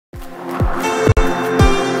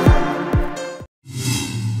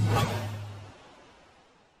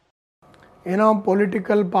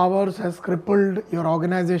Political powers has crippled your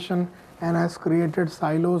organization and has created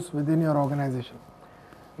silos within your organization.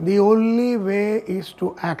 The only way is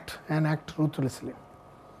to act and act ruthlessly.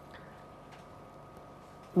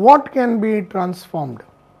 What can be transformed?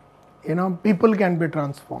 People can be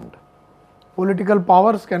transformed. Political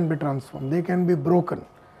powers can be transformed. They can be broken.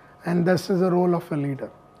 And this is the role of a leader.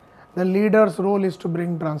 The leader's role is to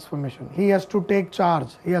bring transformation. He has to take charge.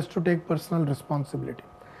 He has to take personal responsibility.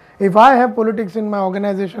 If I have politics in my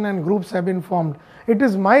organization and groups have been formed, it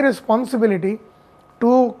is my responsibility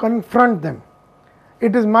to confront them.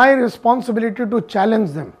 It is my responsibility to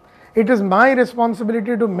challenge them. It is my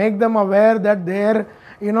responsibility to make them aware that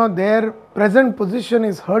their present position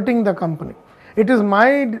is hurting the company. It is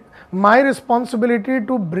my responsibility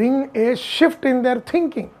to bring a shift in their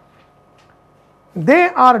thinking. They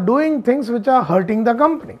are doing things which are hurting the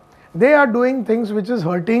company. They are doing things which is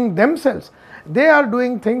hurting themselves. They are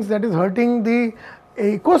doing things that is hurting the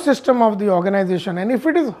ecosystem of the organization. And if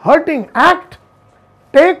it is hurting,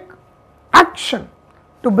 take action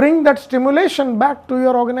to bring that stimulation back to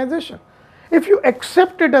your organization. If you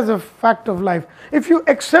accept it as a fact of life, if you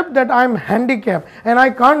accept that I am handicapped and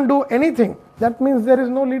I can't do anything, that means there is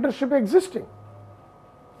no leadership existing.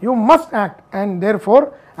 You must act, and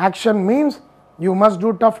therefore action means you must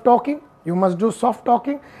do tough talking, you must do soft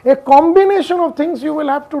talking, a combination of things you will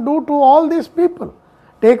have to do to all these people.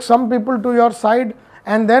 Take some people to your side,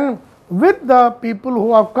 and then with the people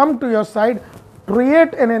who have come to your side,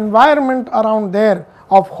 create an environment around there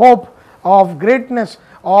of hope, of greatness,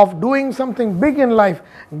 of doing something big in life.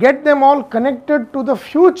 Get them all connected to the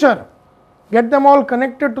future. Get them all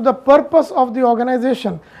connected to the purpose of the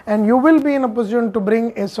organization, and you will be in a position to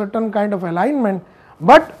bring a certain kind of alignment.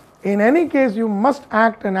 But in any case, you must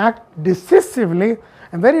act, and act decisively,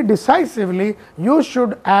 and very decisively. You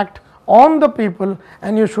should act on the people,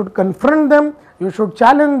 and you should confront them, you should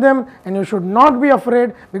challenge them, and you should not be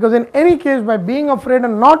afraid, because in any case, by being afraid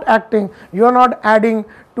and not acting, you are not adding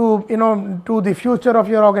to the future of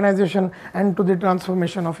your organization and to the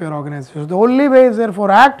transformation of your organization. The only way is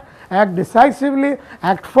therefore act decisively,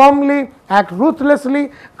 act firmly, act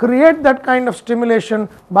ruthlessly, create that kind of stimulation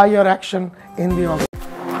by your action in the organization.